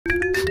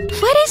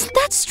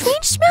that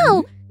strange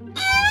smell?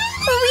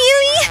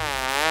 Really?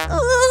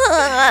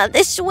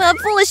 This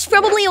waffle is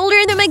probably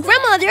older than my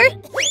grandmother.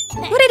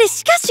 What a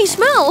disgusting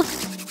smell.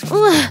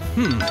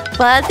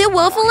 But the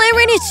waffle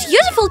iron is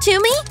useful to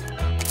me.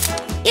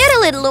 Get a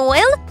little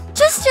oil.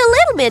 Just a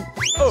little bit.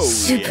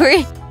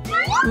 Super.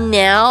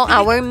 Now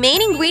our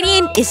main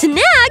ingredient is an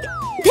egg.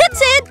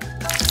 That's it.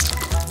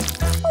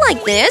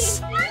 Like this.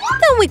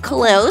 Then we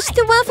close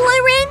the waffle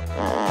iron.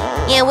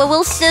 And we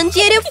will send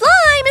you to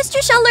fly,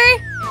 Mr.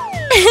 Sheller.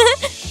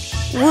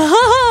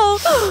 Whoa!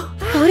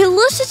 How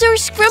delicious our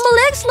scrambled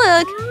eggs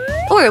look!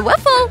 Or a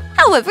waffle.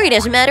 However, it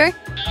doesn't matter.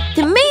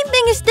 The main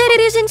thing is that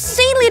it is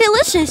insanely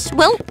delicious.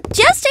 Well,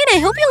 Justin, I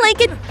hope you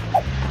like it.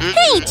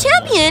 Hey,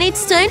 champion,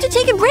 it's time to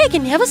take a break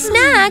and have a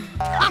snack.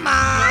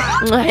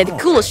 I had the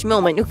coolest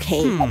moment.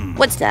 Okay,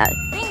 what's that?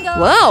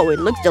 Wow, it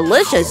looks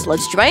delicious.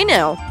 Let's try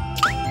now.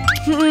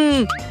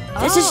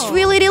 This is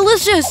really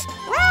delicious.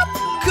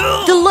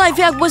 The life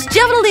hack was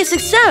definitely a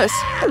success.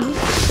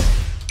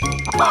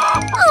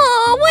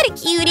 Oh, what a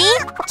cutie.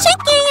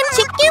 Chicken,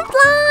 chicken,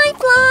 fly,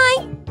 fly.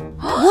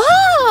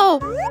 Wow,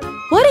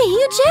 what a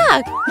huge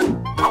egg.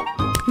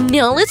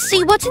 Now let's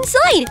see what's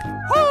inside.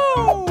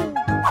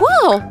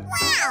 Whoa.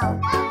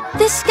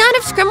 This kind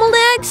of scrambled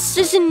eggs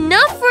is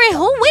enough for a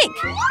whole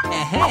week.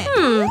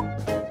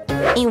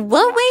 In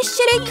what way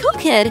should I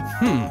cook it?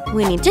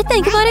 We need to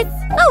think about it.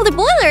 Oh, the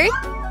boiler.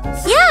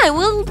 Yeah, it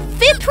will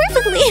fit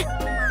perfectly.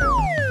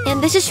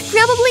 And this is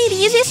probably the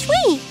easiest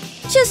way.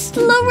 Just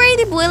lower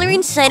the boiler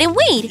inside and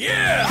wait.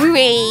 Yeah.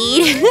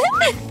 Great.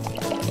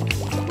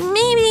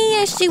 Maybe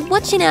I should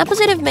watch an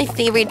episode of my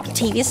favorite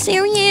TV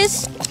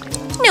series.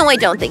 No, I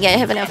don't think I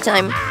have enough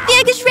time. The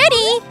egg is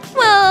ready.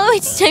 Well,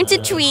 it's time to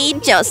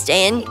treat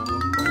Justin.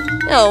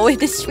 Oh,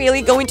 this is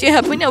really going to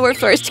happen, our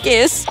first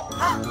kiss.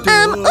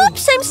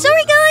 Oops, I'm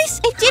sorry, guys.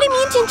 I didn't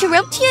mean to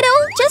interrupt you at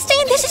all.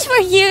 Justin, this is for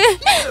you.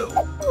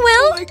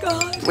 Well,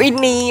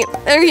 Whitney,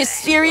 are you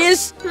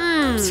serious?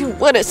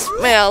 What a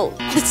smell.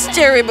 It's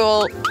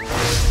terrible.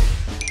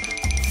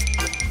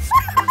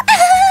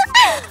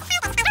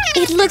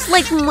 It looks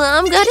like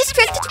Mom got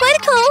distracted by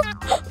the call.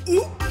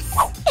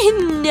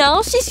 And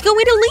now she's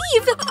going to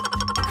leave.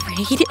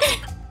 Great.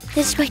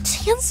 This by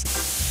chance?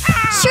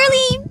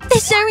 Surely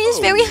this area is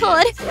very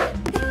hot.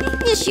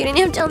 You shouldn't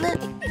have done that.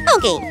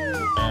 Okay.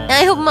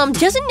 I hope Mom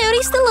doesn't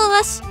notice the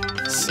loss.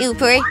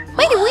 Super.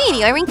 By the way,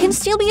 the iron can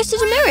still be used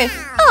as a mirror.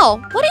 Oh,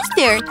 what is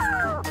there?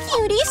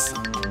 Cuties.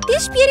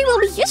 This beauty will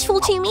be useful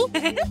to me.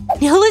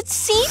 Now let's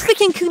see if we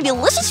can cook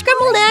delicious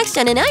scrambled eggs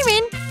on an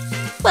iron.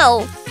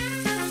 Well,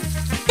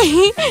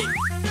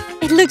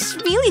 it looks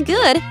really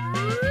good.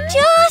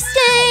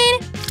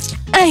 Justin!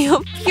 I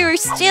hope you're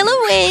still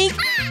awake.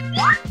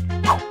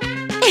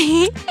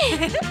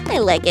 I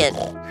like it.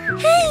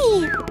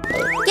 Hey!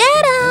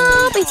 Get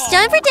up! It's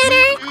time for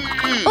dinner!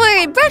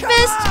 Or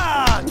breakfast!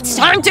 It's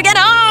time to get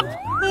up!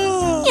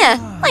 Yeah,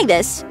 like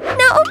this.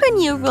 Now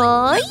open your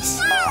eyes.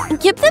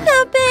 Keep them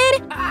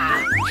open.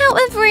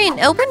 However, an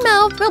open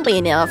mouth will be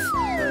enough.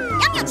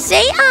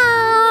 Say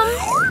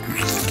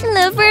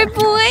lover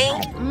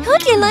boy.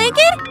 How'd you like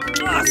it?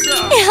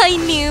 Awesome. I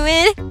knew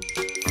it.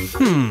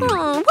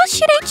 What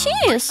should I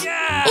choose?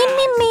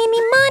 Eeny,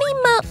 meeny, miny,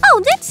 mo.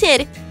 Oh, that's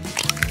it.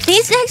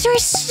 These eggs are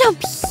so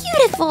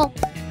beautiful.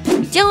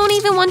 Don't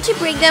even want to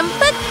break them,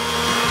 but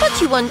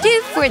what you want to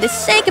do for the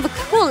sake of a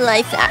cool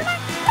life hack.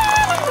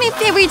 My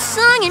favorite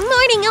song and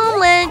morning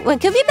omelet. What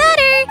could be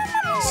better?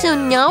 So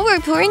now we're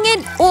pouring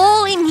it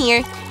all in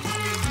here.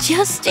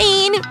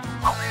 Justin,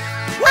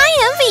 I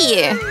envy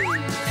you.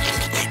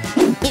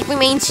 It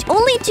remains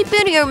only to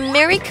put your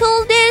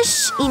miracle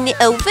dish in the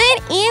oven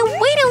and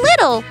wait a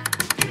little.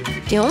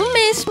 Don't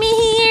miss me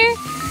here.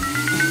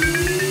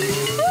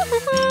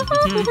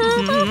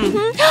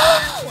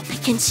 I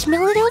can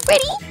smell it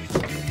already.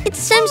 It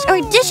seems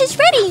our dish is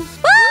ready.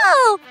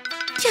 Wow!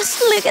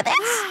 Just look at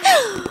this.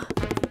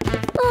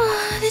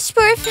 Oh, that's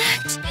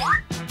perfect.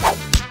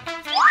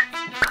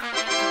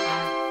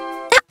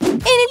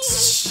 And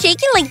it's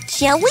shaking like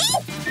jelly?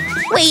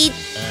 Wait,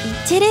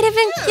 did it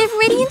even get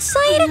ready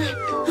inside?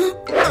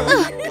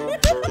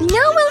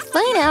 Now we'll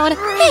find out.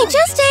 Hey,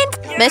 Justin!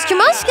 Mr.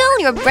 Muscle,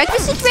 your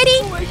breakfast is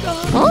ready.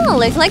 Oh,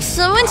 looks like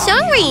someone's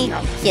hungry.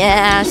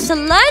 Yeah,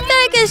 salad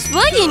bag is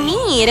what you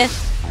need.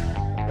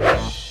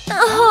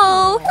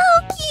 Oh, how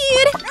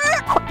cute!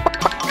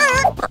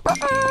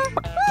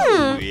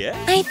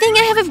 I think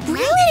I have a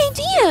brilliant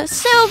idea.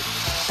 So,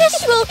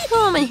 this will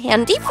come in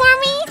handy for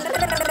me.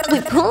 We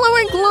pull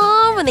our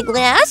glove on the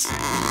glass.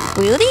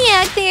 Put the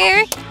egg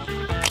there.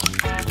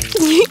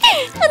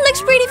 That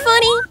looks pretty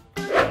funny.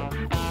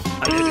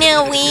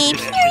 Now wait,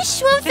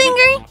 here's one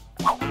finger.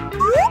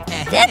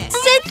 That's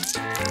it.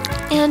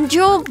 And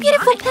draw a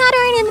beautiful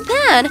pattern in the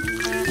pan.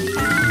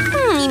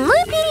 In my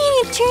opinion,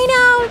 it turned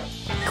out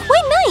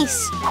quite nice.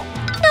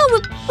 Now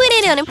we'll put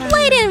it on a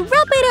plate and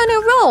wrap it on a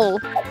roll.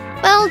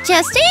 Well,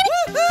 Justin,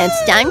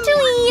 it's time to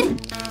eat.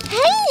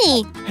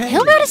 Hey,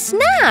 how about a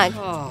snack?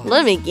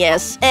 Let me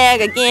guess,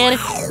 egg again?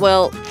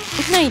 Well,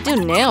 what can I do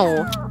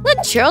now?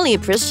 Let Charlie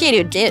appreciate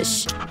your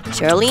dish.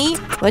 Charlie,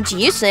 what do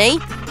you say?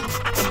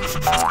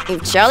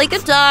 If Charlie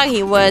could talk,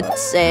 he would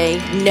say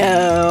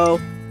no.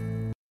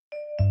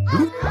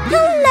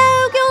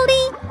 Hello,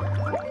 Goldie.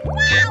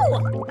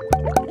 Wow!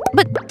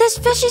 But this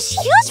fish is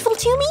useful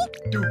to me.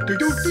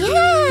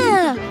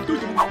 Yeah.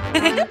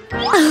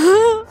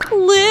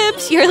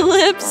 Lips, your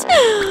lips.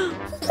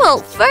 Well,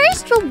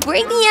 first we'll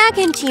break the egg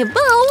into a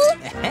bowl.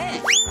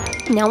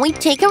 Now we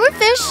take our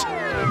fish.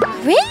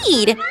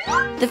 Great!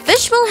 The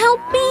fish will help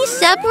me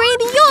separate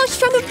the yolks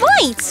from the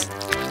whites.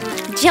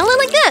 Jelly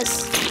like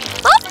this.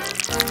 Oh!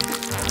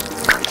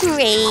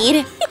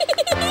 Great.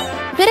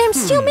 But I'm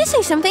still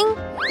missing something.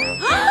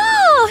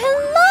 Oh,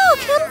 hello,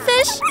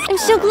 cunfish. I'm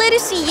so glad to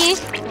see you.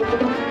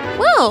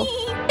 Whoa,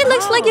 it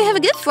looks like you have a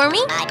gift for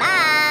me.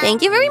 Bye-bye.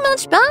 Thank you very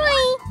much.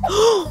 Bye.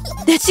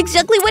 That's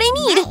exactly what I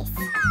need.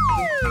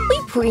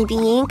 We pour the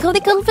ink of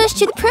the cunfish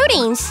to the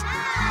proteins.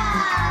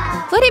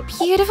 What a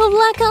beautiful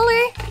black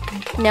color.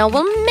 Now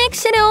we'll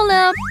mix it all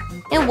up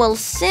and we'll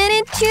send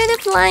it to the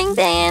frying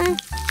pan.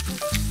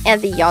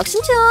 Add the yolks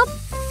on top.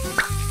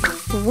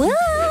 Wow,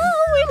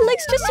 it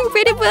looks just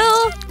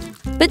incredible.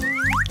 But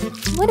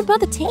what about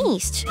the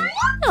taste?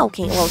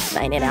 Okay, we'll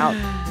find it out.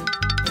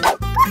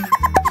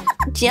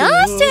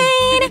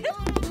 Justin!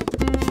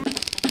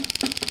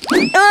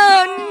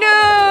 Oh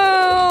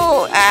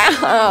no!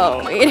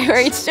 Ow, it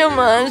hurts so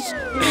much.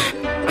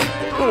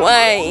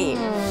 Why?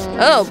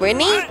 Oh,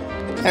 Brittany?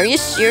 Are you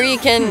sure you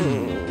can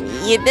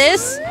eat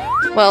this?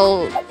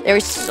 Well,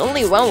 there's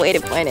only one way to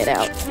find it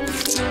out.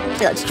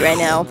 Let's try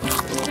now.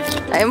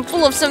 I am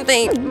full of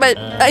something, but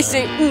I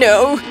say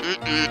no.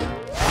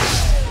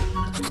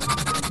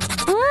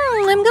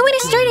 I'm going to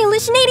start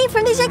hallucinating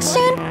from this egg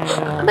soon.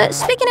 But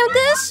speaking of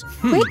this,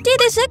 where did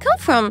this egg come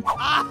from?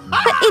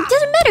 But it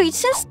doesn't matter, it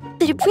seems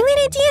that a brilliant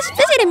idea has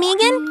visited me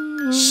again.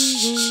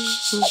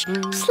 Shh.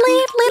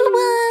 Sleep, little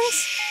ones.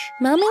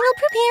 Mommy will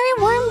prepare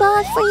a warm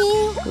bath for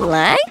you.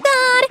 Like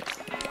that.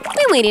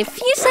 We wait a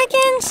few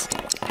seconds.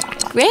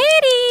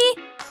 Ready.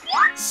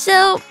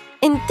 So,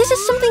 and this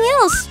is something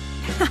else.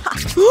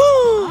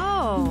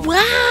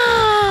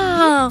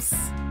 Wow.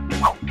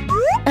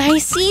 I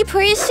see a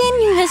person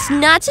who has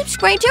not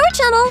subscribed to our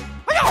channel.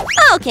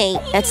 Okay,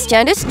 it's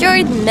time to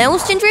start the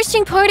most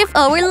interesting part of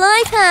our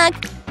life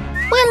hack.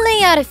 We'll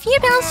lay out a few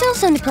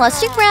pencils on the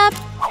plastic wrap.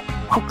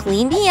 We'll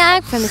clean the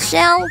egg from the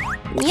shell.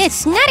 Yeah,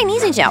 it's not an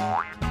easy job.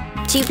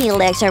 2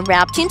 peeled eggs are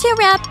wrapped into a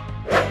wrap.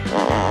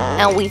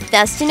 And we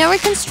fasten our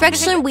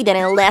construction with an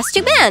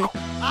elastic band.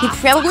 You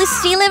probably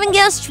still haven't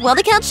guessed what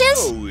the catch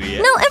is?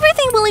 Now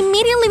everything will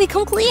immediately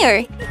become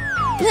clear.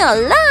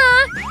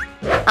 Voila!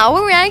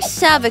 Our eggs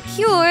have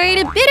acquired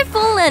a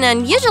beautiful and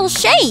unusual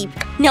shape.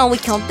 Now we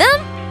count them.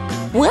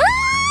 What?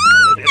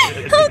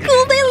 How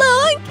cool they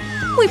look!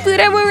 We put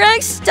our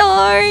egg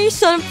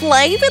stars on a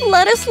plate with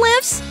lettuce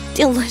leaves.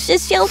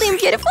 Delicious, healthy, and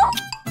beautiful.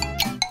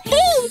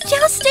 Hey,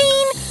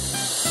 Justin!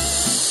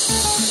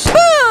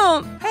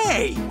 Boom!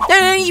 Hey,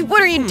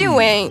 what are you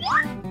doing?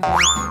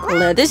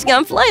 Let this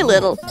gun fly a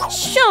little.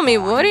 Show me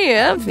what you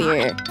have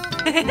here.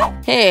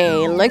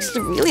 Hey, it looks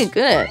really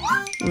good.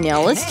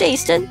 Now let's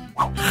taste it.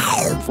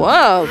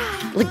 Wow,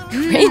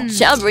 great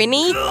job,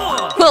 Brittany.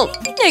 Well,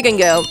 I can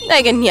go.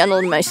 I can handle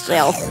it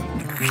myself.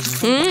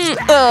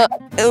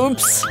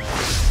 Oops.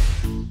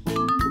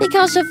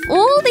 Because of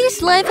all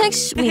these life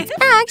hacks with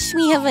eggs,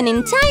 we have an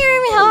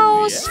entire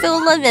house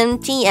full of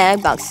empty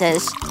egg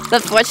boxes.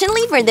 But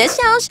fortunately for this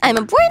house, I'm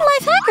a born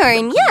life hacker,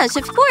 and yes,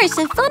 of course,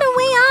 I found a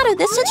way out of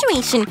this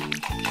situation.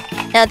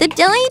 Add the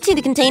dye to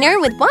the container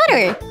with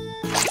water.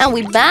 And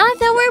we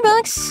bath our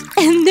box,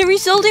 and the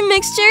resulting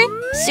mixture,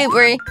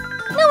 super.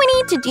 Now we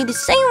need to do the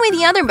same with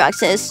the other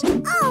boxes.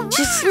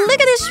 Just look at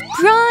this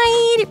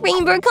bright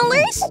rainbow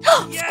colors.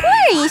 Of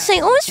course, I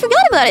almost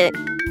forgot about it.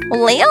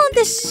 We'll lay out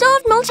the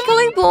soft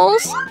multicolored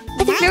balls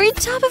at the very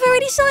top of our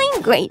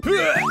design. Great.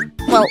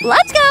 Well,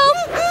 let's go.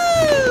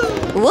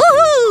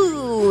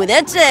 Woohoo!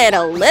 That's it,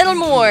 a little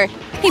more.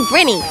 Hey,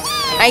 Brittany,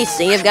 I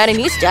see you've got a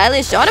new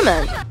stylish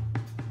ottoman.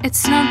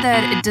 It's not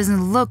that it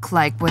doesn't look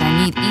like what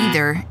I need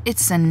either.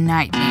 It's a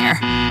nightmare.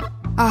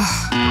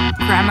 Oh,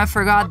 Grandma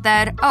forgot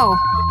that. Oh,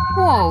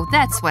 whoa,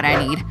 that's what I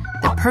need.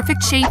 The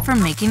perfect shape for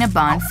making a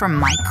bun for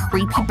my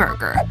creepy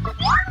burger.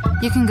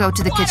 You can go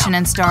to the kitchen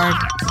and start.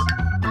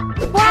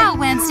 Wow,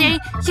 Wednesday,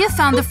 you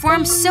found the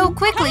form so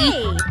quickly.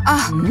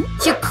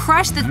 You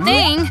crushed the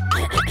thing.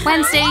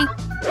 Wednesday.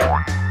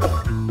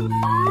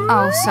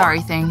 Oh,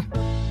 sorry, thing.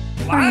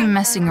 What are you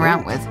messing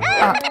around with?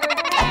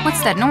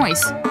 What's that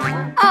noise?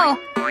 Oh,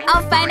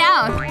 I'll find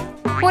out.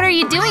 What are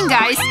you doing,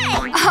 guys?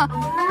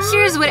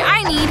 Here's what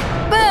I need.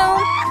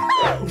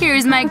 Boom!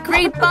 Here's my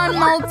great bun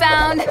mold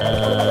found.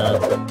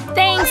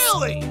 Thanks.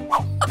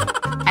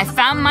 I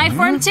found my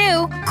form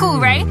too. Cool,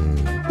 right?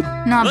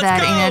 Not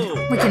bad, ain't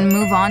it? We can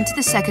move on to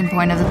the second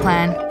point of the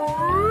plan.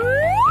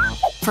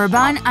 For a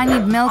bun, I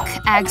need milk,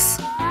 eggs,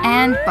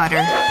 and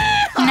butter.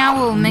 Now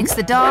we'll mix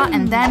the dough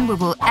and then we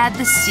will add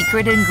the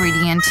secret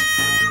ingredient.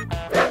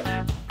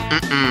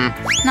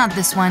 Not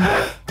this one.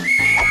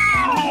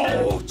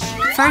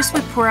 First,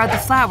 we pour out the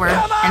flour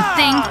and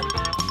think.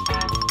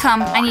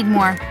 Come, I need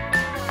more.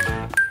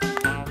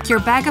 Your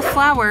bag of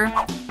flour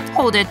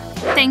Hold it.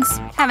 Thanks.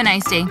 Have a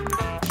nice day.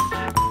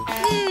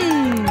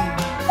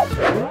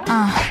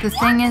 The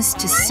thing is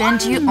to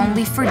send you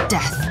only for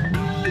death.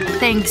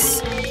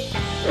 Thanks.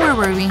 Where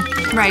were we?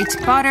 Right,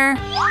 butter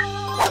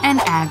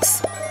and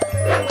eggs.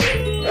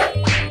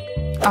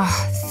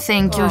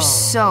 Think you're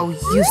so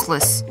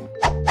useless.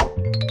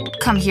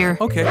 Come here.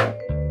 Okay.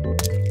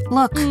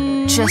 Look,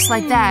 just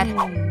like that.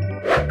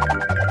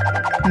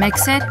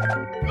 Mix it.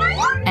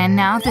 And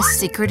now the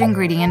secret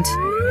ingredient.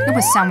 It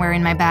was somewhere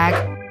in my bag.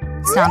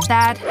 It's not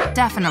that,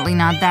 definitely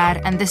not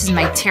that, and this is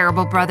my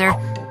terrible brother.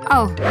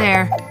 Oh,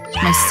 there.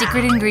 My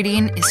secret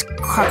ingredient is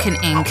Kraken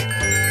ink.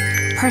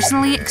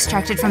 Personally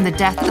extracted from the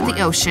depth of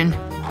the ocean.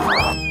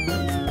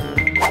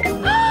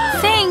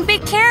 Thing, be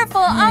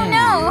careful! Oh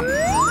no!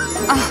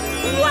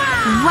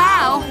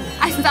 Wow!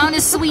 I found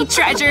a sweet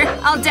treasure.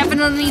 I'll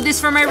definitely need this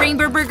for my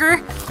rainbow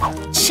burger.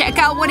 Check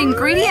out what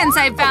ingredients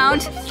I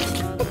found.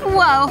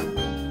 Whoa.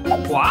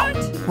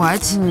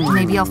 What?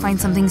 Maybe I'll find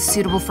something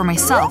suitable for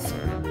myself.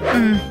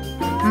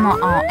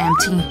 Not all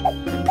empty.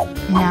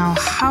 Now,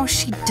 how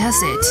she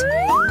does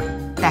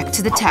it? Back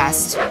to the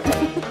test.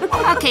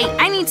 Okay,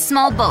 I need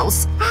small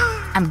bowls.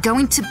 I'm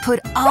going to put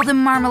all the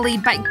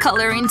marmalade by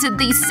color into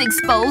these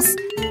 6 bowls.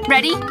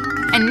 Ready?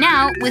 And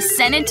now we'll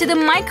send it to the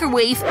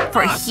microwave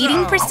for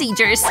heating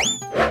procedures.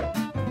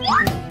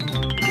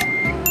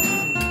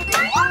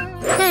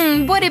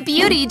 What a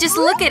beauty! Just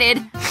look at it.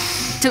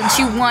 Don't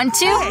you want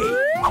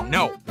to?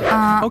 No.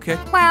 Okay.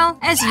 Well,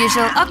 as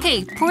usual.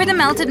 Okay, pour the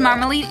melted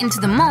marmalade into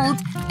the mold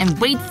and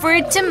wait for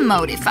it to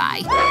modify.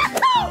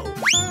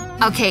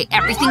 Okay,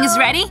 everything is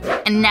ready.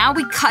 And now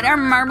we cut our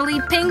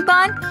marmalade ping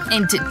pong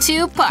into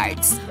 2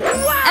 parts.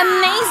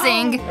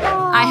 Amazing!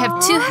 I have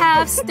 2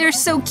 halves. They're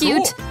so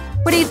cute.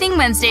 What do you think,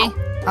 Wednesday?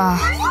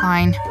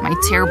 Fine. My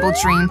terrible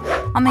dream.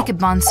 I'll make a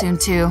bun soon,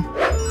 too.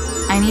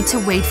 I need to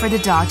wait for the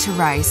dough to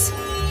rise.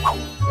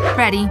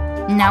 Ready.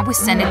 Now we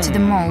send it to the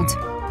mold.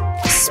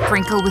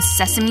 Sprinkle with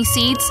sesame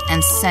seeds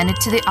and send it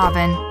to the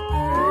oven.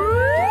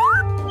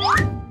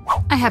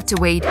 I have to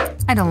wait.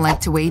 I don't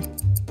like to wait.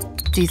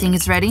 Do you think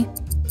it's ready?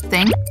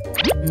 Thing?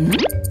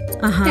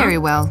 Very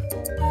well.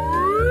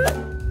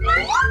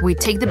 We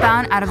take the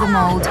bun out of the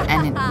mold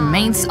and it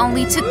remains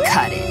only to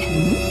cut it.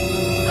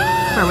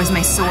 Where was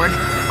my sword?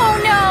 Oh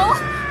no!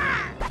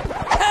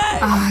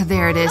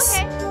 There it is.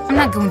 I'm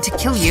not going to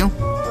kill you.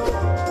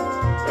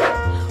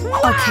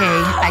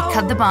 Okay, I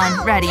cut the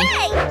bun. Ready.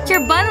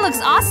 Your bun looks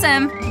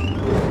awesome!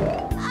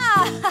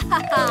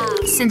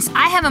 Since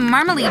I have a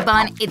marmalade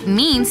bun, it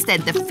means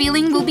that the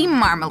filling will be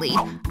marmalade.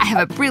 I have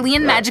a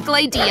brilliant magical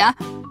idea.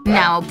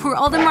 Now I'll pour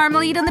all the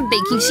marmalade on the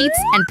baking sheets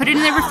and put it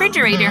in the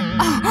refrigerator.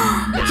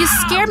 Oh, you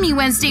scared me,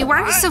 Wednesday.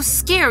 Why are you so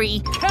scary?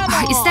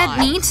 Is that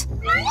meat?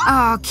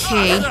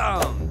 Okay.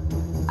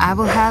 I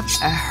will have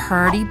a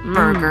hearty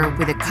burger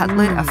with a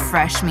cutlet of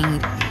fresh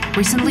meat.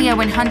 Recently I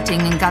went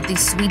hunting and got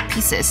these sweet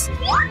pieces.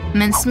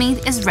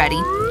 Mincemeat is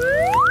ready.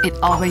 It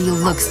already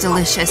looks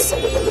delicious.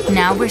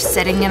 Now we're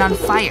setting it on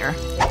fire.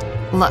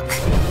 Look.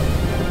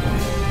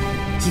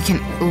 You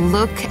can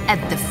look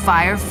at the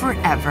fire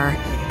forever,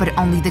 but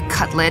only the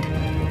cutlet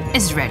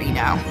is ready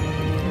now.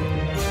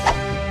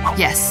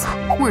 Yes,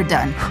 we're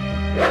done.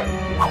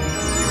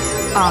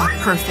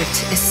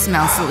 Perfect. It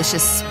smells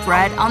delicious.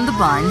 Spread on the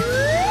bun.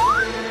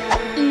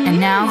 And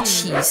now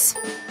cheese.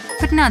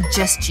 But not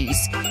just cheese,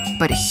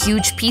 but a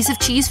huge piece of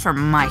cheese for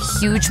my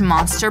huge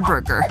monster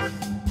burger.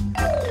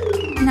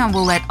 Now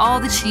we'll let all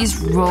the cheese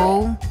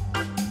roll.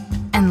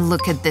 And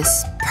look at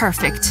this.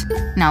 Perfect.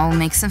 Now we'll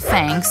make some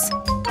fangs.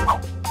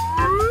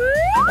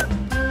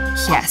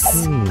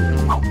 Yes.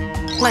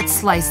 Let's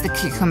slice the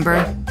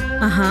cucumber.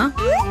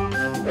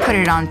 Put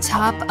it on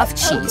top of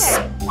cheese.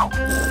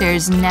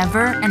 There's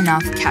never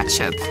enough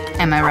ketchup.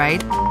 Am I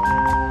right?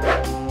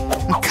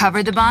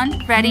 Cover the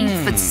bun. Ready?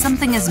 But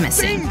something is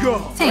missing.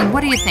 Thing,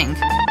 what do you think?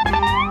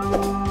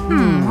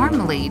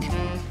 Marmalade.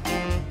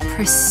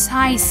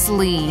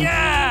 Precisely.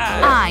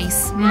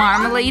 Eyes.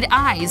 Marmalade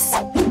eyes.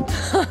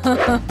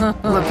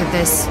 Look at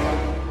this.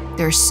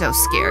 They're so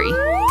scary.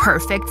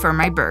 Perfect for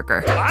my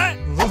burger.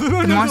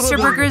 The monster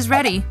burger is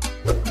ready.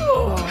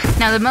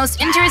 Now the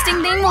most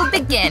interesting thing will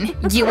begin.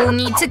 You will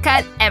need to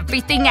cut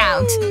everything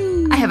out.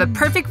 I have a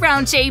perfect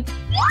round shape.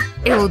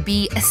 It will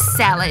be a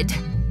salad.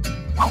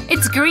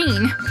 It's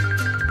green.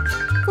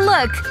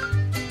 Look.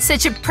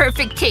 Such a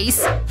perfect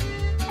case.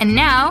 And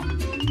now,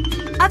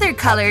 other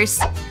colors.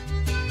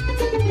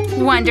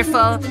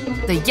 Wonderful.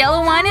 The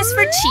yellow one is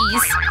for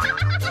cheese.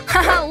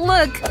 Haha,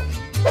 look.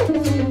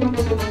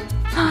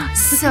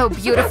 So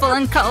beautiful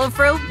and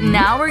colorful.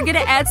 Now we're gonna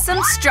add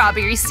some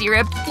strawberry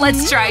syrup.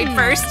 Let's try it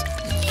first.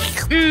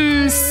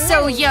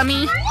 So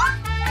yummy.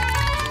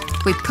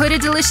 We put a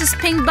delicious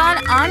pink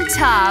bun on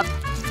top.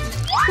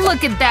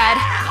 Look at that.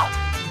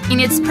 And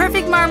its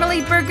perfect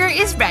marmalade burger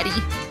is ready.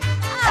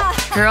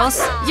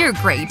 Girls, you're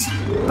great.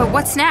 But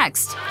what's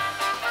next?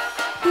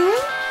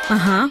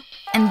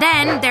 And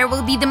then there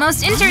will be the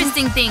most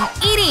interesting thing,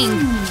 eating!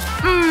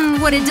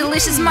 What a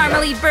delicious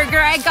marmalade burger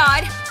I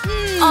got!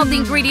 All the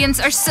ingredients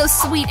are so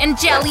sweet and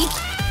jelly.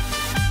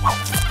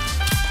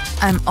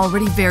 I'm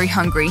already very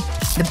hungry.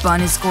 The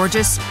bun is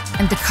gorgeous,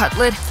 and the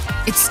cutlet,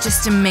 it's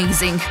just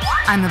amazing.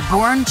 I'm a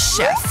born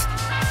chef.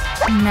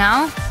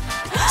 Now,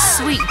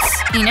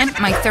 sweets. Enid,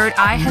 my third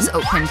eye has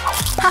opened.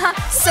 Haha,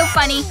 so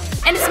funny.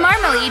 And it's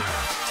marmalade.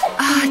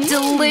 Ah,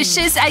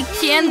 delicious. I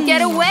can't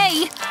get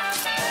away.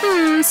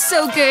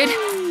 So good.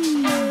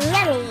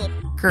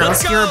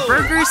 Girls, your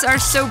burgers are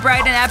so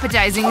bright and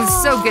appetizing.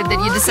 It's so good that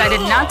you decided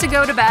not to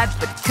go to bed,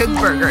 but cook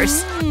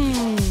burgers.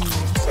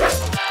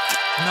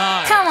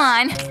 Nice. Come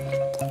on.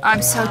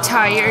 I'm so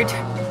tired.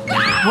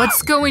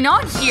 What's going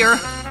on here?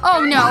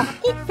 Oh no.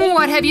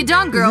 What have you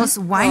done, girls?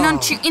 Why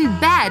aren't you in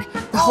bed?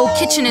 The whole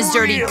kitchen is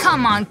dirty.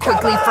 Come on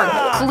quickly for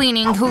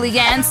cleaning,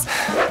 hooligans.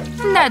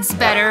 That's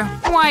better.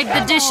 Why,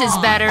 the dish is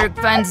better,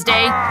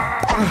 Wednesday.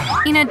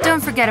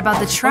 Don't forget about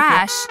the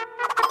trash.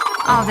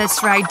 Oh,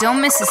 that's right. Don't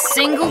miss a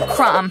single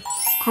crumb.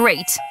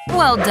 Great.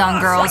 Well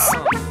done, girls.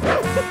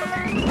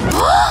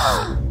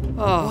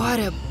 What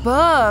a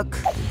book.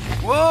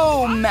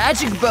 Whoa,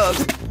 magic book.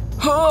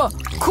 Huh,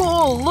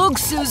 cool. Look,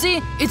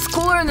 Susie. It's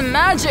cooler than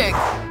magic.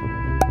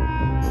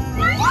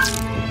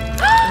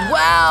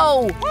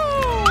 Wow.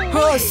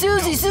 Oh,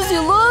 Susie,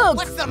 look.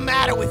 What's the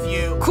matter with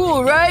you?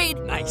 Cool, right?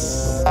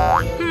 Nice.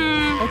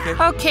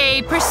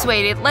 Okay,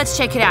 persuaded. Let's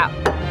check it out.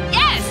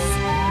 Yes!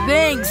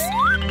 Thanks.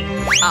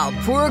 I'll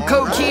pour a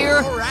Coke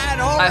here. All right.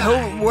 I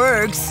hope it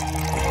works.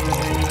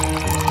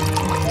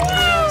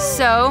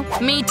 So,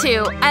 me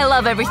too. I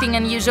love everything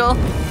unusual.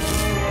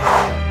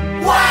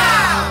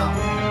 Wow!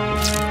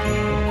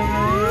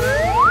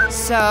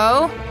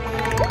 So…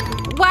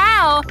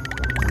 Wow!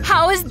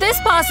 How is this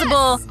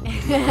possible?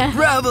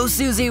 Bravo,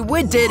 Susie,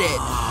 we did it!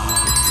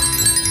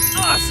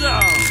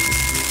 Awesome!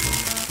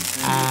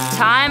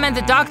 Time at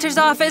the doctor's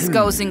office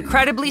goes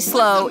incredibly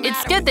slow.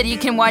 It's good that you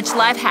can watch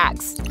life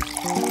hacks.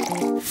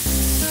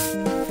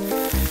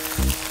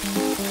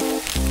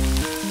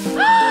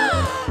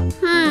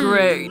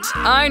 Great.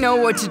 I know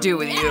what to do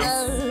with you.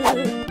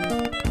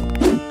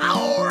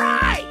 All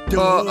right.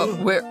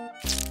 Where?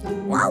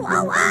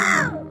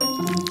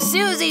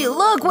 Susie,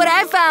 look what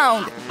I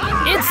found!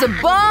 It's a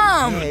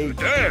bomb!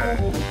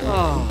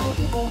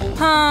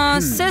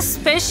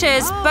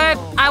 Suspicious, but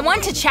I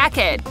want to check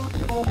it.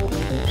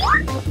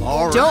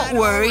 Don't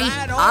worry,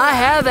 I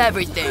have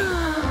everything.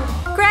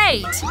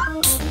 Great!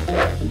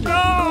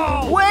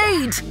 No!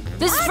 Wait!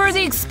 This is for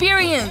the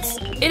experience!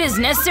 It is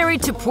necessary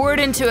to pour it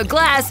into a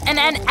glass and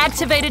add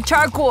activated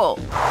charcoal.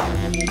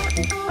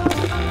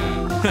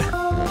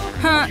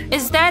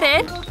 Is that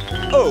it?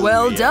 Oh,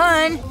 Well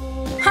done!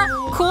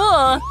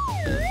 Cool!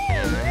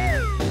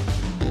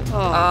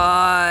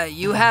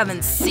 You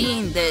haven't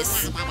seen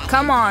this.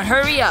 Come on,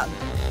 hurry up.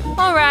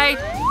 Alright.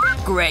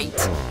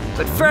 Great.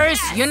 But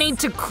first, you need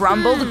to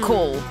crumble the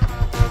coal.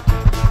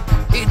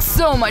 It's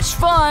so much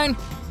fun!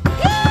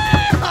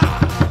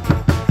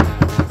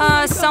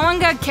 Someone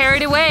got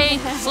carried away.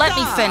 Let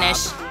me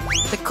finish.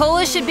 The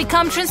cola should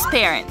become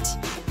transparent.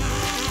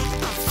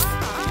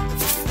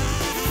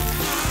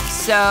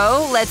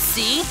 So, let's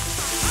see.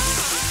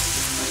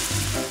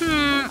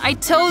 I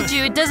told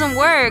you it doesn't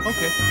work.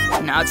 Okay.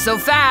 Not so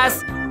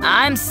fast.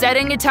 I'm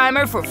setting a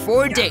timer for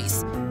 4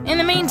 days. In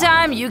the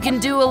meantime, you can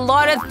do a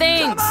lot of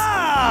things.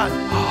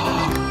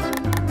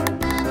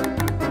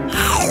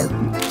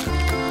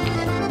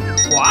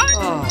 What?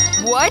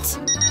 What?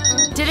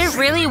 Did it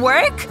really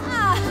work?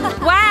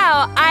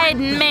 Wow, I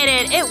admit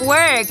it, it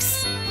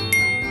works.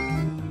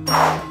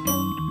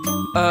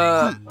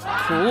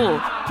 Cool.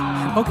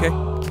 Okay.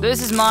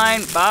 This is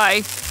mine,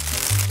 bye.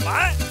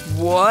 What?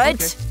 What?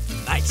 Okay.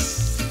 Nice.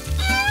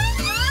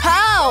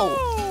 How?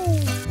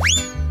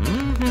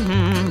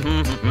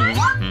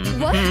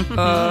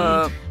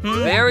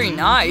 Very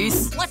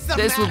nice. What's the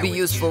This will matter be with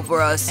useful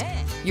for us.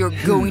 You're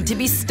going to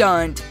be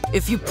stunned.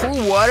 If you pour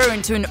water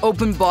into an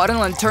open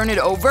bottle and turn it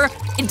over,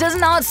 it does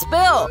not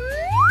spill.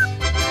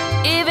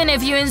 Even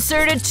if you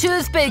insert a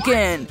toothpick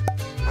in.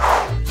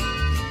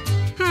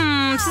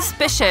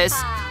 Suspicious.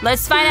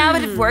 Let's find out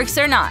if it works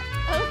or not.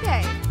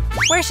 Okay.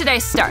 Where should I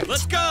start?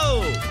 Let's go.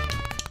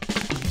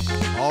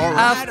 All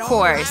right. Of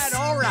course.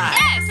 All right.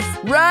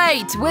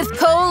 Right, with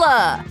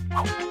cola.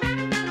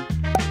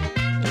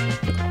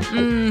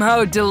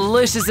 How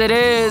delicious it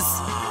is.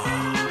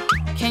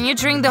 Can you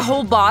drink the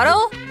whole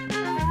bottle?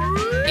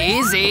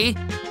 Easy.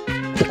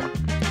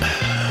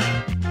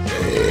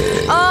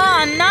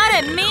 Oh, not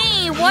at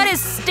me! What a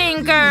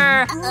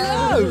stinker!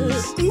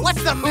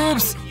 What's the matter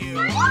Oops. with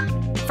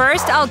you?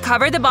 First, I'll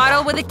cover the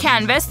bottle with a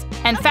canvas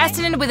and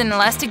fasten it with an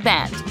elastic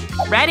band.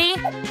 Ready?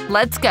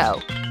 Let's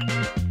go.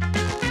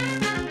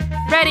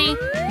 Ready?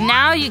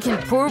 Now you can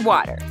pour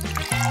water.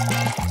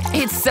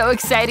 It's so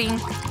exciting.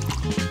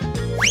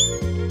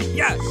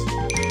 Yes.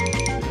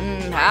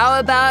 How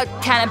about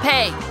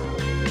canapé?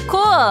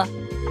 Cool.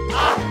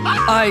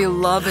 I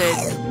love it.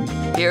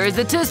 Here is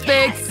the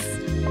toothpick.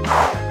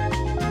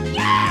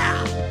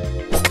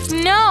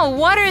 No,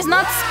 water is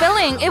not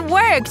spilling. It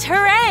worked.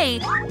 Hooray!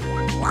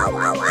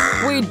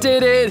 We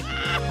did it.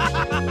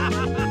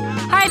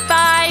 High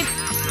five.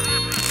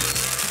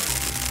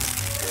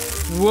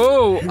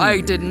 Whoa,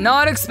 I did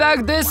not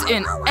expect this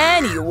in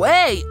any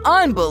way.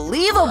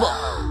 Unbelievable.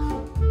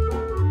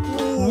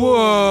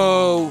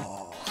 Whoa.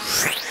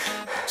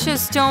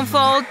 Just don't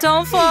fall,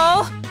 don't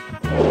fall.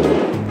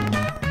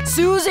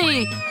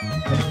 Susie!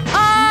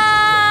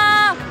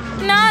 Ah!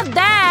 Not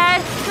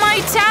that! My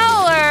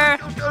tower!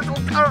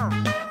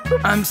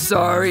 I'm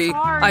sorry.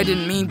 I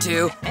didn't mean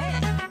to.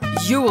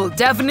 You will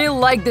definitely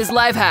like this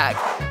life hack.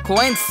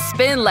 Coins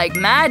spin like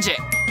magic.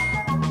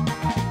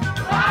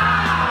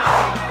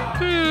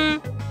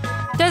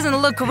 Doesn't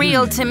look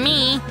real to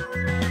me.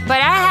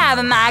 But I have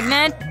a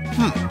magnet.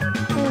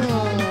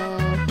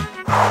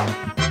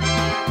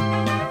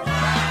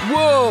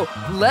 Whoa!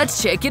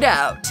 Let's check it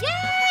out.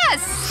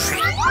 Yes!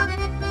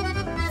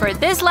 For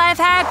this life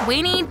hack,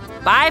 we need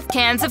 5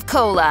 cans of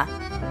cola.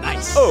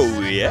 Nice. Oh,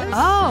 yes.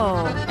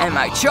 Oh. And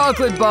my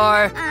chocolate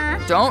bar.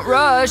 Don't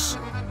rush.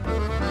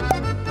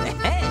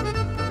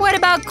 What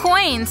about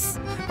coins?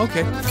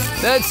 Okay.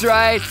 That's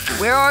right.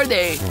 Where are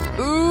they?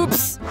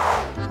 Oops.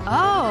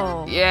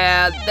 Oh.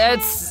 Yeah,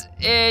 that's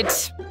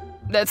it.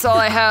 That's all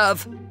I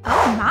have.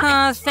 Oh,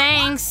 my.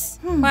 Thanks.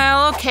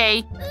 Well,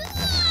 okay.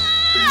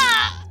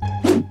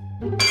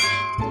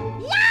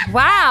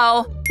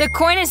 Wow! The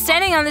coin is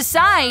standing on the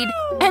side!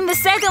 And the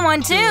second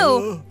one,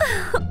 too!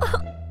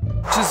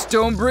 Just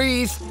don't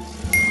breathe.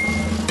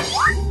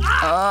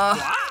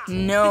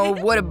 No,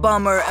 what a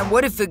bummer. And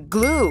what if it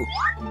glue?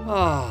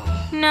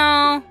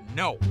 No.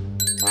 No.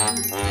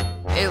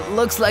 It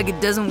looks like it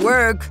doesn't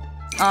work.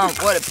 Oh,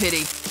 what a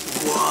pity.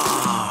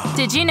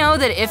 Did you know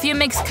that if you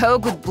mix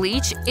Coke with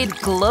bleach, it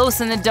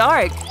glows in the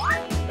dark?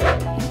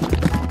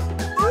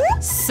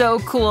 So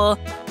cool.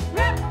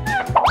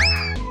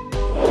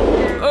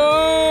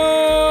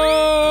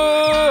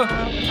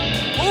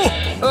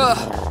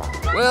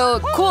 Well,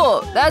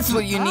 cool. That's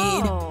what you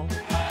need.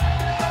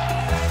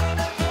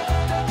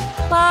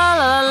 La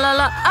la la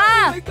la.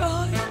 Ah!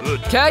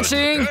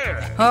 Catching!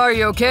 Are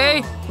you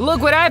okay?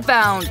 Look what I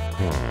found.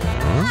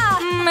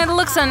 It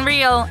looks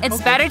unreal.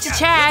 It's better to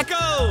check.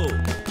 Go.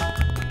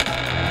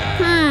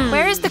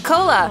 Where is the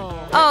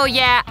cola? Oh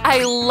yeah,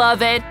 I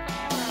love it.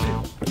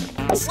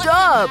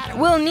 Stop!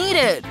 We'll need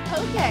it.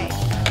 Okay.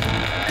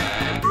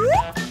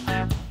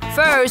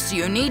 First,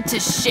 you need to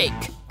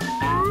shake.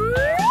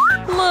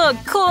 Look,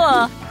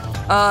 cool.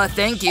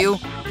 Thank you.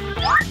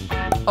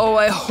 Oh,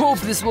 I hope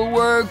this will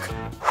work.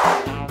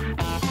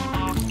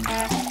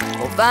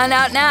 We'll find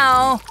out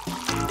now.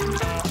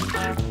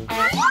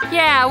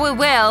 Yeah, we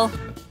will.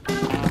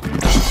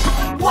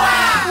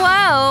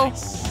 Wow! Whoa!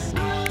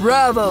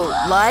 Bravo,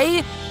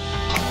 Light.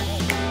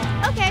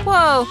 Okay.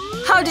 Whoa,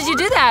 how did you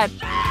do that?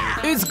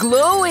 It's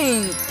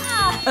glowing.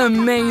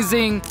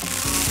 Amazing.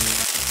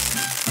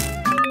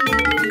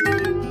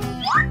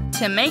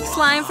 To make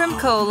slime from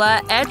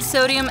cola, add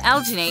sodium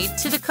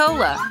alginate to the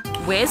cola.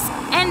 Whisk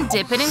and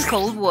dip it in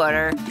cold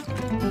water.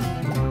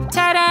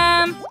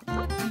 Ta-da!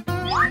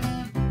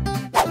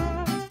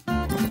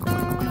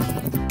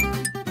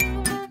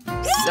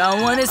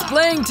 Someone is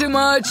playing too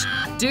much.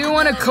 Do you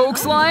want a Coke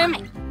slime?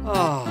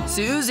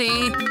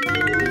 Susie.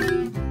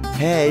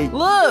 Hey.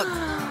 Look!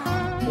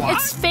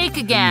 It's fake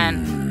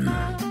again.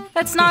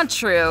 That's not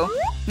true.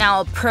 Now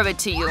I'll prove it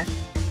to you.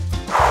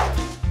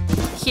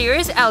 Here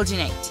is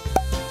alginate.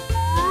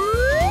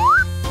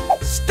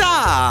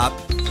 Stop.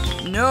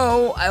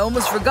 No, I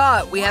almost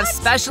forgot. We have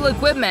special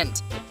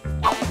equipment.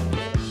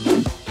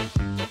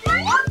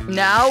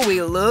 Now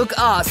we look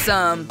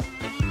awesome.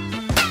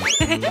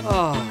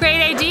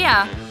 Great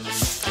idea.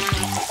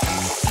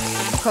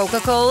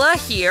 Coca-Cola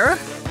here.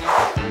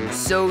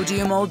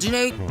 Sodium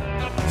alginate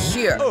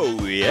here.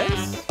 Oh,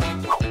 yes.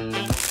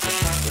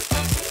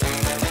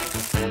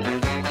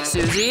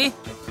 Susie?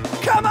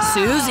 Come on.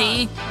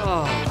 Susie?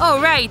 Oh,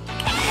 right.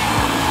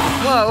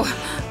 Whoa.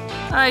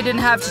 I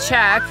didn't have to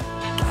check.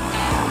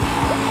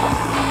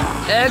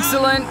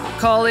 Excellent,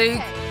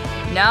 colleague.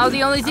 Now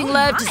the only thing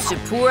left is to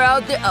pour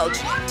out the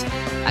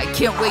alginate. I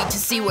can't wait to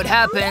see what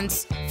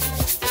happens.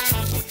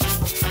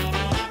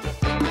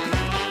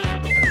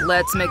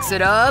 Let's mix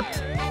it up.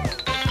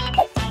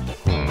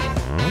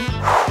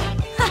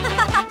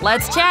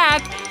 Let's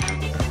check.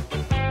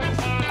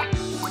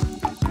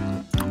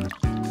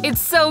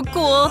 It's so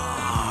cool.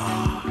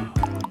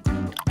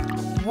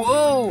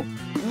 Whoa,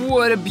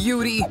 what a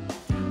beauty.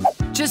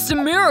 Just a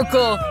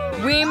miracle.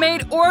 We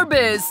made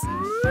Orbis.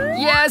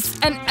 Yes,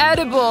 an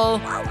edible.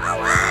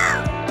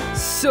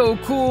 So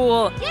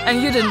cool.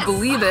 And you didn't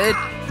believe it.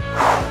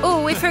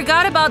 Oh, we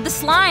forgot about the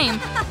slime.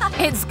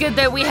 It's good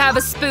that we have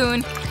a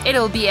spoon.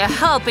 It'll be a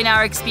help in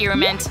our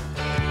experiment.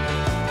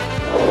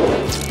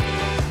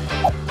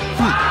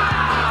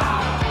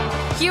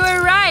 You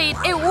were right.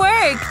 It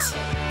worked.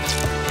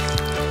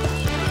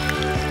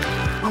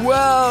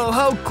 Wow,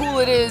 how cool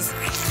it is.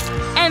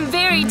 And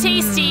very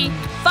tasty.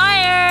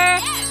 Fire!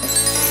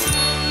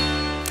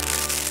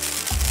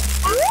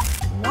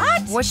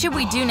 What should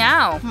we do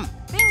now?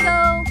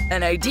 Bingo.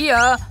 An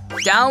idea.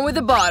 Down with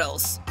the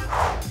bottles.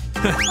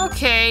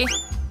 Okay.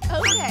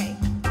 Okay.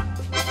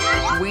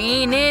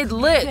 We need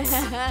lids.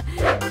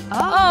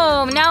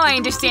 Oh, now I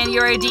understand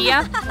your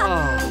idea.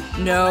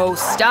 No,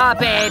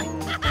 stop it.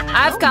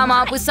 I've come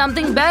up with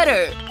something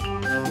better.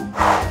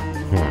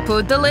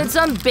 Put the lids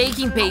on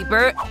baking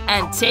paper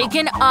and take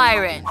an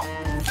iron.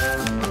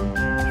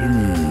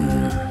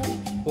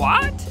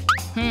 What?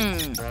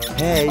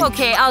 Hey.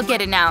 Okay, I'll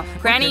get it now.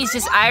 Granny's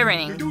just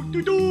ironing.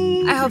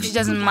 I hope she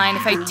doesn't mind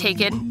if I take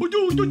it.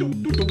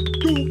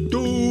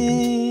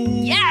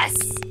 Yes!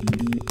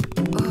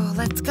 Oh,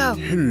 let's go.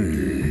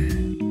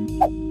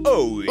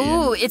 Oh, yeah.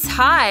 Ooh, it's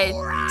hot.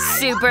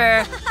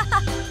 Super.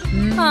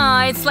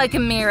 Aw, it's like a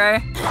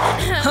mirror.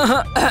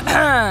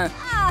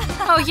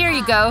 Oh, here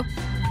you go.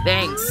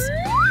 Thanks.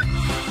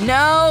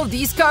 Now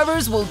these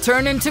covers will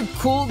turn into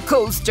cool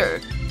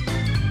coaster.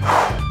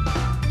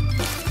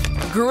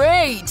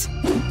 Great!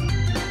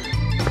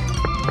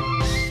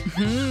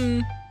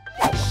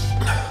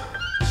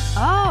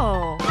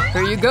 Oh.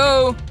 Here you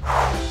go.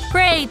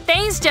 Great,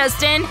 thanks,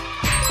 Justin.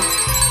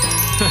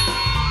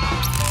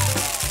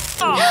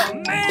 Oh,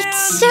 man.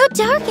 It's so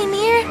dark in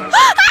here.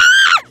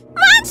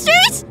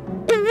 Monsters!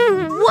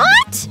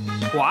 What?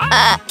 What?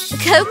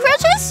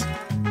 Cockroaches?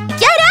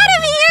 Get out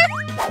of here!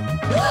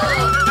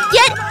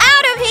 Get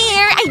out of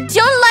here! I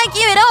don't like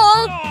you at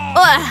all!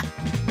 Ugh.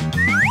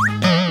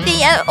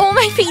 Oh,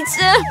 my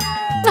pizza!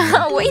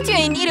 Why do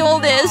I need all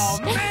this?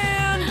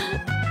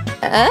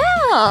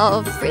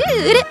 Oh,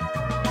 fruit!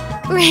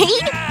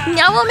 Right?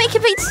 Now we'll make a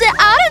pizza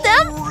out of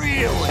them!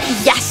 Really?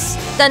 Yes!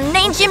 The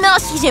ninja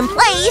mask is in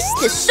place!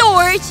 The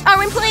swords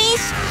are in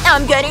place!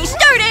 I'm getting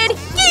started!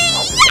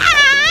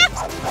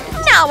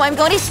 Yeah! Now I'm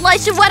going to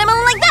slice the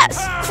watermelon like this!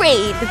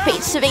 Great! The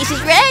pizza base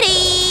is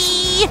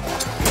ready!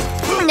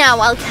 Now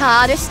I'll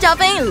cut the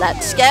stuffing.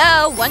 Let's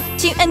go! 1,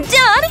 2, and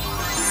done!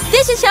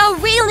 This is how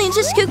real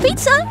ninjas cook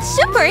pizza!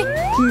 Super!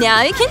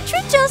 Now you can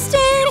treat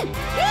Justin!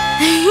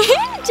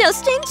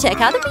 Justin, check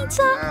out the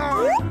pizza!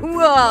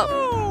 Whoa!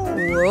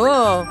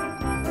 Whoa!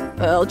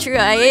 I'll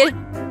try it!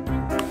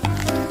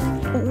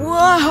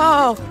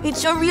 Wow!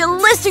 It's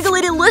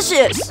unrealistically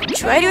delicious!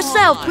 Try it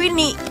yourself,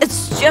 Brittany!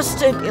 It's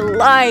just a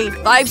delight!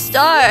 5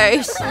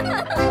 stars!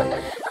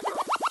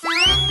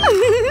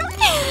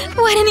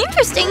 What an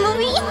interesting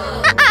movie!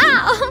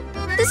 Ow!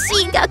 The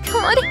seed got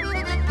caught!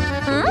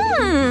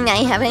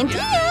 I have an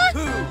idea!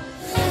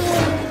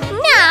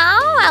 Now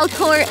I'll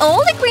pour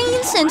all the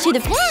greens into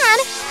the pan!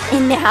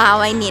 And now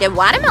I need a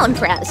watermelon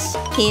press!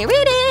 Here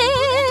it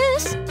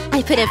is!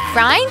 I put a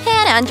frying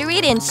pan under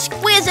it and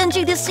squeeze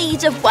into the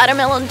seeds of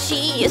watermelon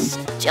cheese.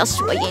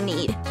 Just what you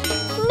need.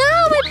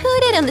 Now I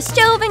put it on the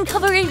stove and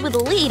cover it with a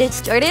lid. It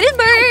started to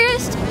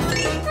burst.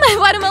 My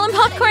watermelon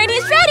popcorn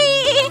is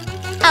ready!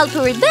 I'll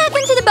pour it back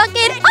into the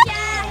bucket. Oh!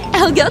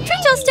 I'll go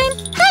treat Justin.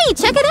 Hey,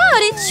 check it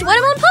out! It's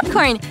watermelon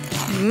popcorn.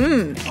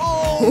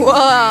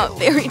 Wow,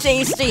 very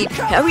tasty.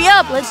 Hurry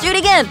up, let's do it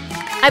again.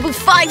 I put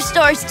 5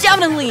 stars,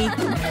 definitely.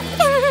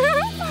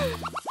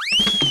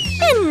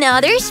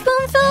 Another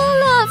spoonful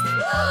of…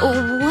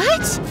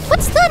 What?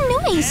 What's that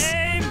noise?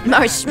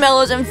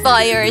 Marshmallows on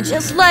fire,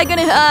 just like on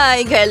a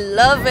hike. I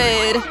love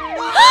it.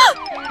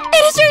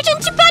 It is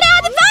urgent to put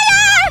out the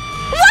fire!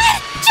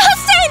 What?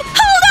 Justin,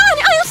 hold on!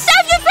 I'll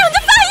save you from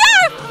the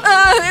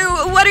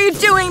fire! What are you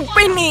doing,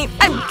 Brittany?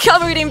 I'm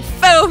covered in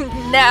foam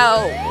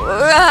now.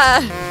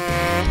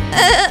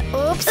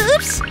 Oops.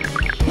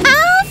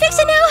 I'll fix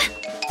it now.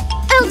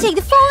 I'll take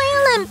the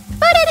foil and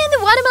put it in the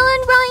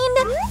watermelon rind.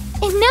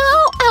 And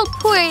now I'll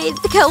pour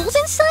the coals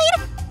inside.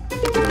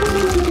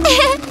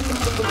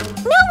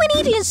 Now we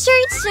need to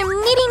insert some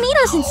knitting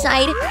needles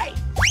inside.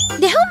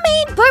 The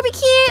homemade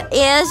barbecue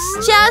is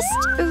just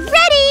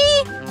ready.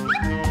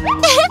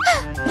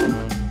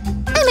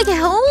 I make a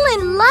hole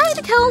and light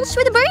the coals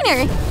with a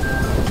burner.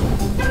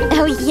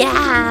 Oh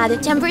yeah, the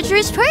temperature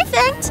is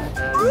perfect.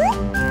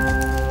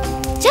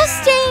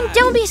 Justin,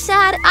 don't be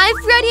sad.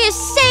 I've ready a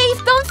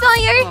safe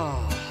bonfire.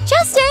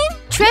 Justin,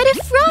 try to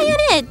fry on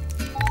it.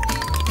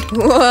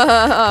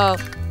 Whoa,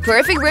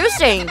 perfect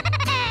roasting.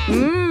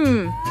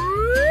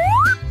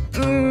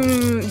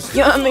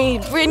 Yummy.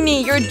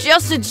 Brittany, you're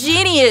just a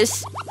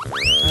genius.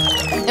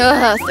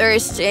 Ugh,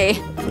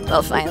 thirsty.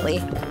 Well, finally.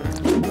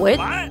 What?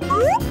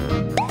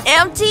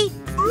 Empty?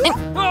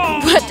 And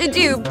what to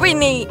do,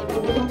 Brittany?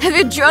 Have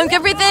you drunk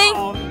everything?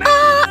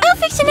 I'll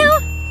fix it now.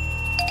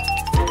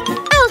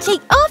 I'll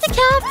take off the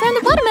cap from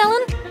the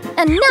watermelon.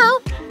 And now,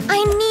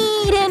 I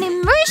need an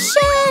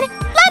immersion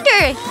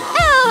blender.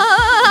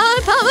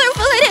 Oh, how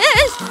powerful it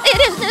is. It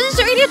is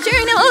necessary to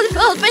turn all the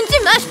pulp into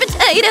mashed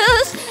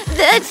potatoes.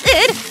 That's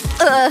it.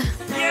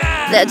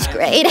 That's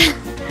great.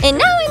 And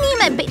now I need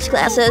my beach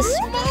glasses,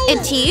 a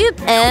tube,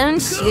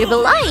 and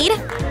suitable light.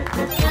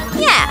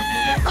 Yeah,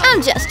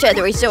 I'm just at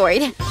the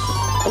resort.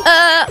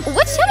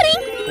 What's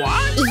happening?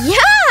 What?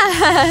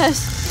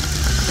 Yes!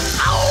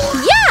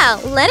 Yeah,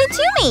 let it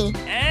to me.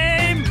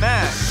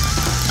 Amen.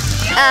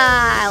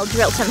 I'll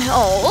drill some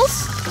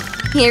holes.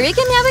 Here you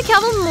can have a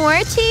couple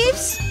more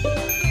tubes.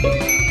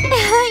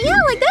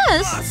 Yeah, like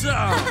this.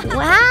 Awesome.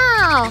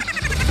 Wow.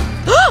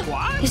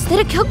 What? Is that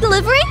a Coke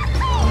delivery?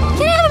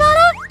 Can I have a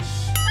bottle?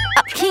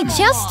 Hey,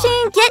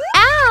 Justin, get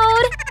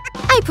out!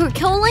 I pour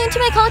cola into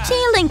my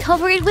cocktail and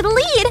cover it with a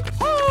lid.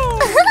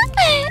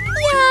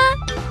 Yeah.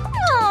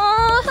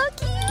 Aw, how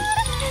cute.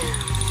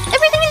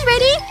 Everything is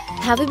ready.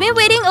 Haven't been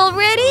waiting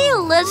already.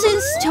 Let's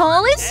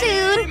install it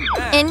soon.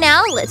 And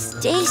now let's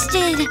taste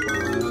it.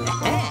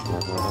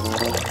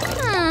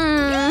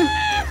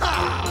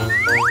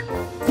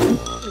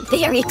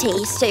 Very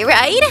tasty,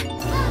 right?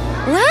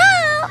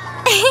 Wow!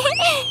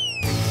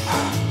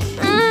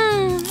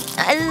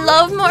 I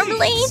love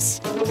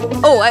marmalades.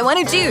 Oh, I want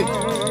to do.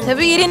 Have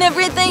you eaten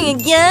everything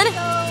again?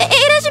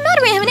 It doesn't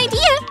matter, I have an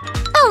idea.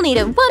 I'll need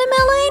a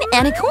watermelon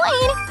and a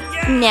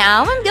coin.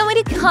 Now I'm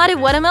going to cut a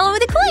watermelon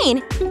with a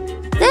coin.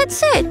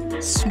 That's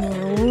it.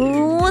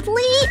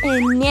 Smoothly,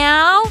 and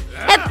now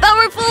a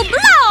powerful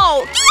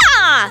blow!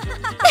 Yeah!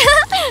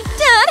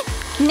 Done.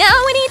 Now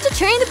we need to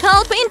turn the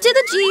pulp into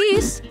the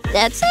juice.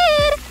 That's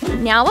it.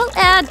 Now I'll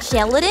add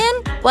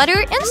gelatin, butter,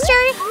 and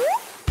stir.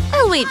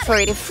 I'll wait for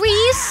it to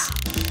freeze.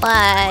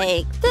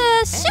 Like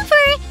this.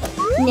 Super!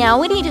 Now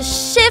we need to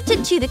shift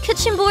it to the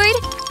kitchen board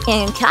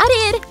and cut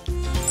it.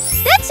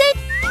 That's it!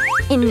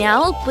 And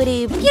now I'll put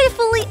it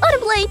beautifully on a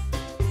plate.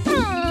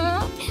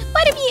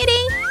 What a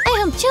beauty! I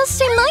hope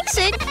Justin likes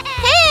it.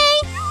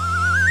 Hey!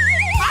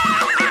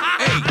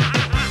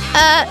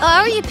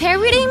 Are you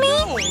parroting me?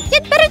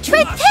 You'd better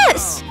try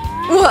this!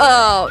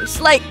 Whoa, it's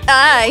like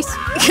ice.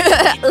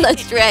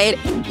 Let's try it.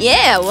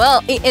 Yeah,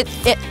 well, it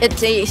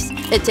tastes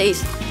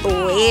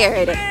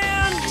weird.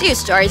 2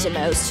 stars at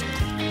most.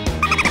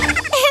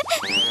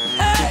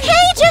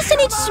 Hey, Justin,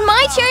 it's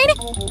my turn.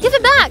 Give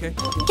it back.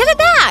 Give it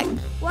back.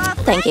 Well,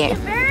 Thank you.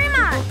 very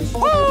much.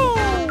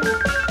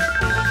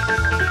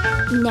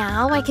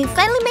 Now I can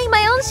finally make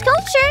my own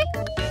sculpture.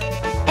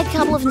 A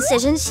couple of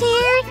incisions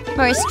here,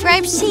 more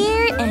stripes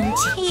here,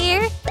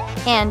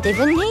 and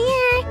even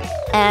here.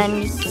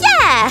 And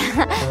yeah!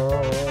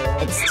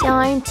 It's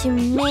time to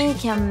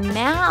make a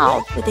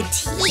mouth with the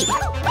teeth.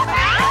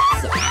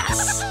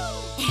 Yes!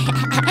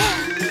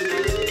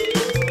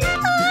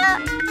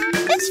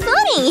 It's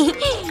funny!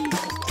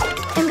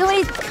 I'm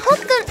going to cook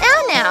them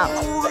out now.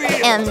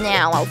 And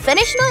now I'll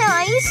finish my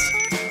eyes.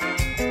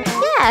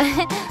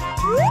 Yeah.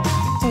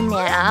 And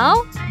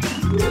now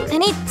I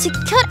need to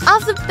cut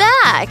off the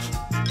back.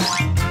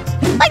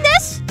 Like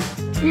this.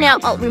 Now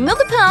I'll remove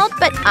the pulp,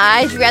 but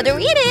I'd rather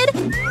eat it.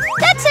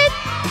 That's it.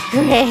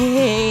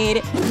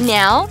 Great.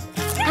 Now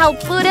I'll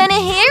put on a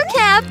hair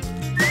cap.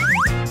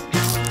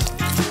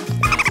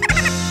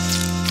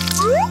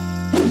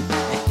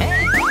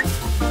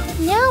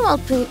 Now I'll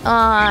put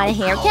on a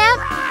hair cap,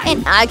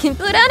 and I can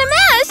put on a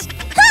mask.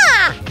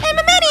 Ha! I'm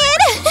a minion.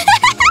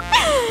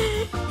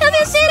 Have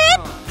you seen it?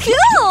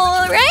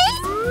 Cool, right?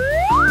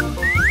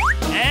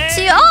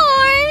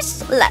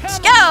 Cheers! Let's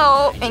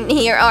go! And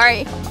here are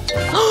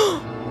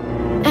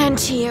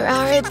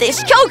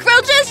these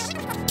cockroaches!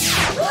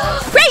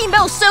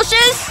 Rainbow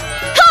socials!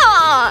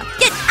 Ha!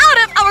 Get out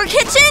of our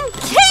kitchen!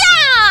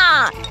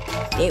 Yeah!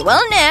 They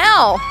will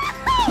now!